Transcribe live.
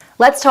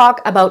let's talk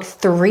about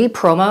 3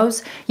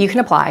 promos you can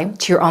apply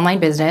to your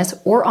online business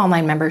or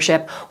online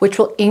membership, which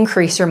will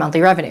increase your monthly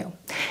revenue.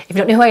 If you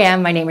don't know who I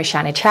am, my name is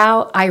Shanna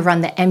Chow. I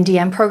run the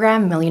MDM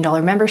program, $1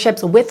 Million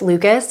Memberships with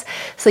Lucas.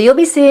 So you'll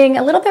be seeing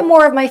a little bit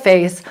more of my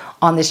face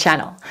on this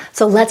channel.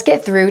 So let's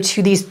get through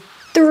to these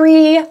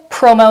 3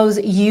 promos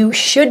you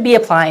should be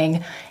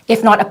applying,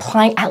 if not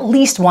applying at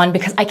least one,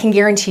 because I can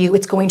guarantee you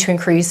it's going to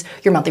increase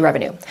your monthly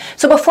revenue.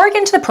 So before I get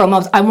into the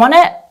promos, I want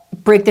to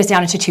break this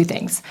down into 2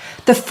 things.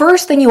 The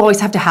first thing you always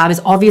have to have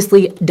is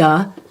obviously,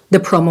 the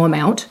promo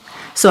amount.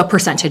 So a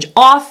percentage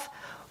off,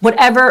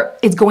 whatever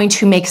is going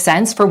to make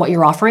sense for what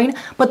you're offering.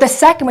 But the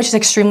second, which is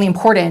extremely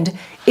important,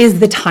 is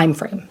the time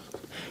frame.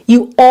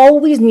 You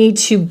always need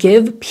to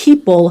give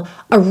people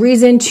a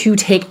reason to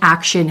take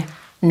action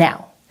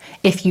now.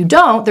 If you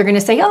don't, they're going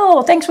to say,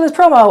 oh, thanks for this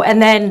promo,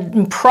 and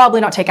then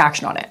probably not take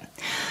action on it.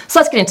 So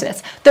let's get into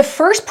this. The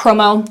first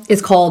promo is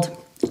called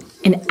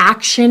an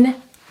Action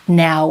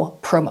Now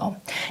promo.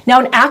 Now,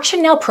 an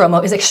Action Now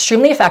promo is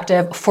extremely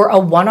effective for a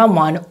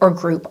one-on-one or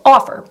group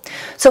offer.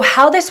 So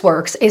how this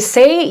works is,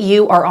 say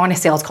you are on a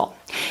sales call,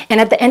 and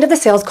at the end of the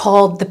sales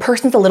call, the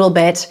person's a little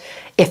bit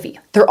iffy.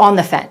 They're on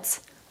the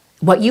fence.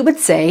 What you would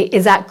say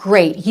is that,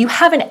 great, you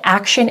have an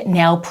Action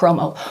Now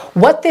promo.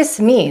 What this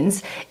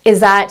means is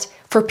that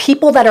for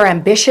people that are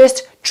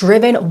ambitious,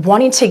 driven,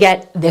 wanting to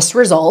get this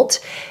result,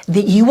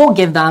 that you will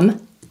give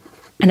them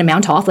an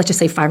amount off, let's just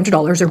say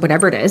 $500 or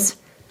whatever it is,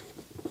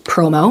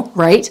 promo,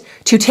 right,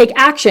 to take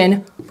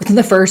action within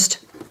the first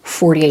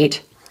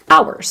 48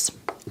 hours.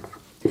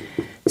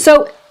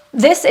 So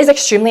this is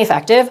extremely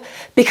effective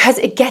because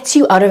it gets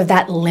you out of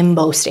that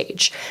limbo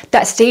stage,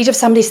 that stage of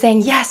somebody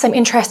saying, yes, I'm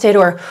interested,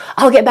 or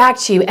I'll get back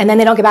to you, and then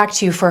they don't get back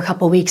to you for a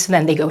couple of weeks and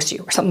then they ghost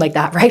you or something like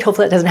that, right?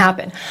 Hopefully that doesn't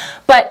happen.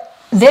 But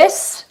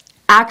this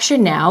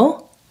Action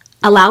Now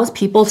allows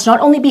people to not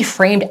only be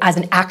framed as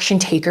an action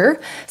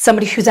taker,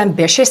 somebody who's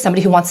ambitious,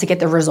 somebody who wants to get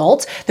the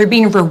results, they're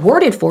being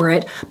rewarded for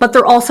it, but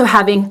they're also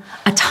having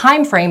a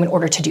time frame in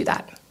order to do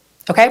that,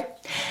 okay?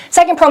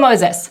 Second promo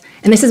is this,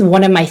 and this is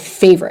one of my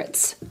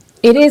favorites.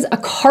 It is a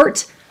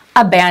cart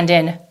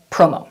abandon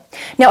promo.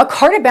 Now, a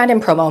cart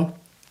abandon promo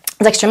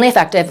is extremely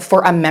effective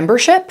for a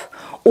membership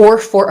or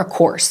for a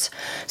course.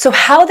 So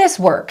how this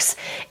works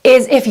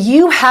is, if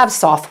you have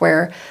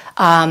software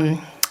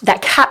that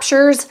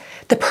captures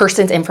the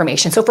person's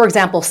information. So for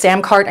example,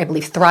 Samcart, I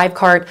believe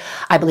Thrivecart,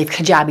 I believe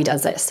Kajabi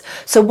does this.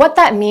 So what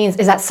that means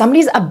is that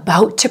somebody's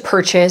about to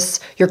purchase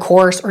your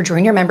course or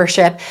join your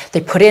membership,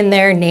 they put in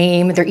their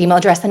name, their email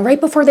address, and right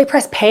before they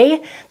press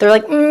pay, they're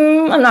like,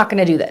 I'm not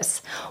gonna do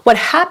this. What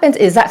happens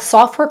is that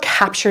software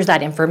captures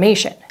that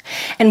information.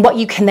 And what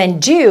you can then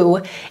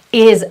do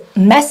is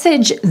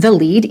message the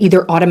lead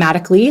either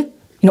automatically,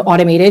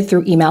 automated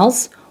through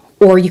emails,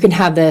 or you can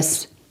have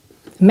this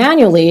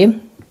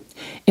manually,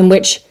 in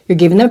which you're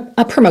giving them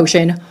a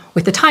promotion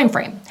with the time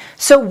frame.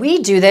 So we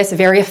do this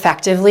very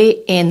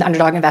effectively in the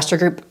Underdog Investor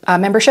Group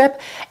membership.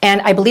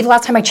 And I believe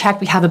last time I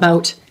checked, we have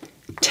about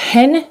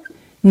 10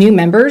 new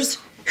members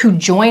who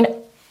join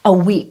a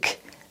week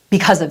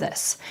because of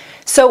this.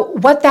 So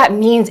what that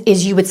means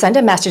is you would send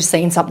a message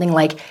saying something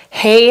like,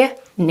 hey,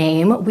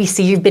 name, we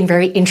see you've been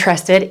very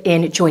interested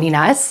in joining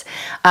us.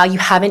 You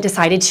haven't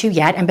decided to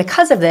yet. And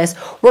because of this,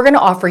 we're going to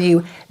offer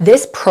you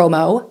this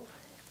promo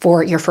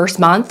for your first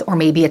month, or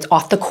maybe it's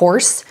off the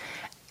course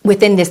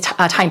within this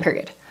time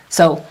period.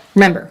 So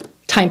remember,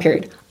 time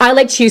period. I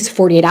like to use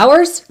 48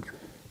 hours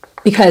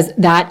because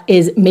that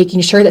is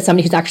making sure that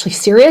somebody who's actually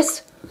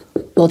serious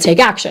will take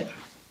action.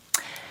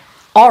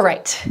 All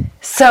right,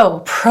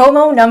 so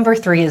promo number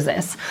 3 is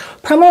this.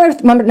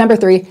 Promo number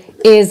 3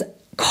 is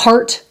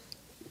cart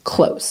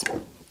close.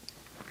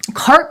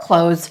 Cart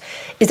close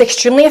is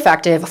extremely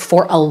effective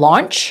for a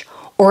launch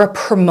or a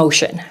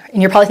promotion.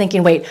 And you're probably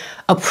thinking, wait,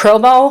 a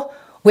promo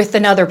with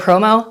another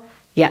promo?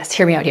 Yes,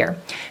 hear me out here.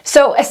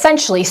 So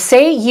essentially,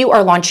 say you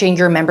are launching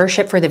your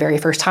membership for the very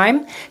first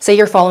time. Say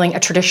you're following a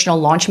traditional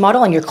launch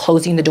model and you're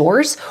closing the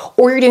doors,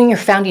 or you're doing your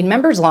founding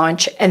members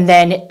launch and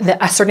then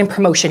a certain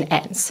promotion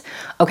ends,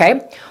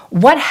 okay?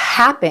 What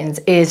happens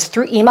is,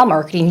 through email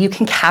marketing, you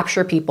can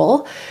capture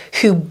people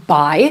who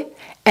buy,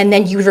 and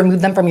then you would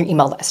remove them from your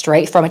email list,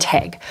 right? From a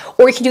tag.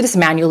 Or you can do this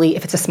manually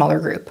if it's a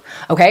smaller group,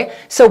 okay?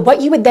 So what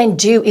you would then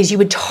do is you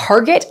would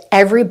target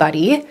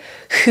everybody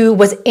who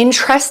was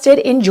interested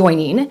in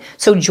joining,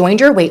 so joined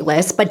your wait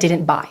list but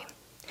didn't buy.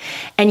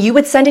 And you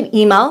would send an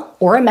email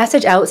or a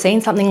message out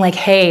saying something like,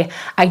 hey,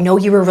 I know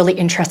you were really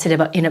interested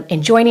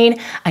in joining.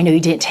 I know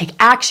you didn't take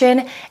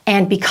action.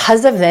 And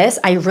because of this,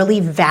 I really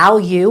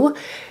value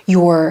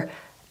your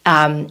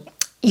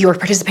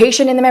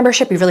participation in the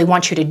membership. We really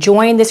want you to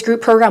join this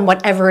group program,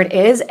 whatever it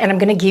is, and I'm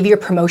going to give you a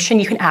promotion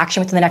you can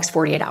action within the next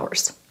 48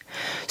 hours.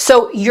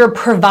 So you're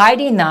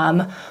providing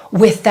them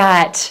with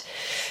that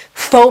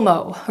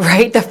FOMO,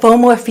 right? The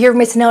FOMO of fear of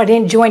missing out. I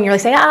didn't join. You're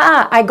like saying,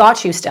 I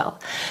got you still.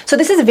 So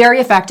this is very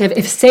effective.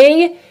 If,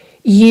 say,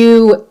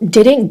 you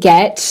didn't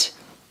get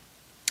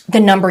the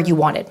number you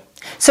wanted,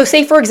 So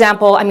say for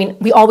example, I mean,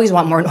 we always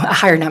want a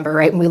higher number,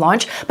 right, when we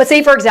launch, but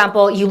say for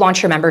example, you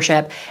launch your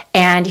membership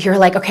and you're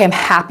like, okay, I'm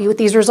happy with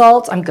these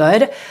results, I'm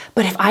good.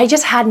 But if I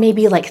just had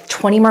maybe like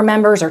 20 more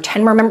members or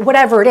 10 more members,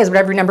 whatever it is,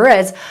 whatever your number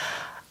is,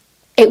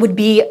 it would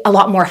be a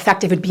lot more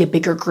effective. It'd be a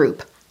bigger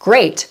group.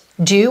 Great.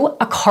 Do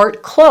a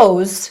cart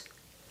close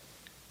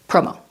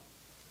promo.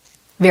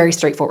 Very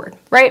straightforward,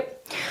 right?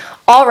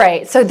 All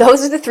right, so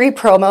those are the 3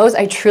 promos.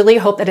 I truly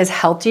hope that has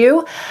helped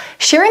you.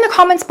 Share in the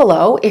comments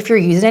below if you're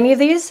using any of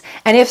these,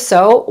 and if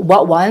so,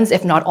 what ones,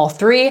 if not all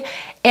 3,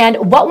 and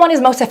what one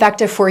is most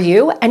effective for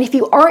you. And if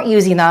you aren't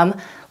using them,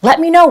 let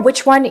me know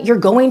which one you're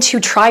going to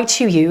try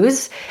to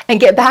use, and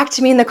get back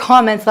to me in the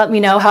comments. Let me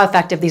know how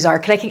effective these are,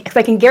 because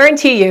I can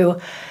guarantee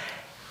you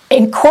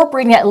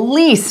incorporating at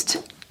least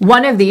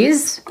one of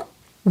these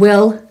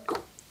will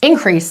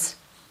increase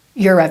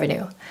your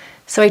revenue.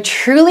 So I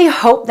truly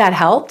hope that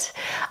helped.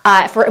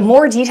 For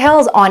more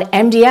details on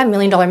MDM, $1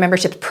 Million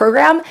Membership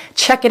Program,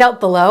 check it out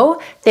below.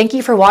 Thank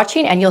you for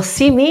watching, and you'll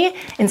see me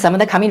in some of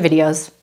the coming videos.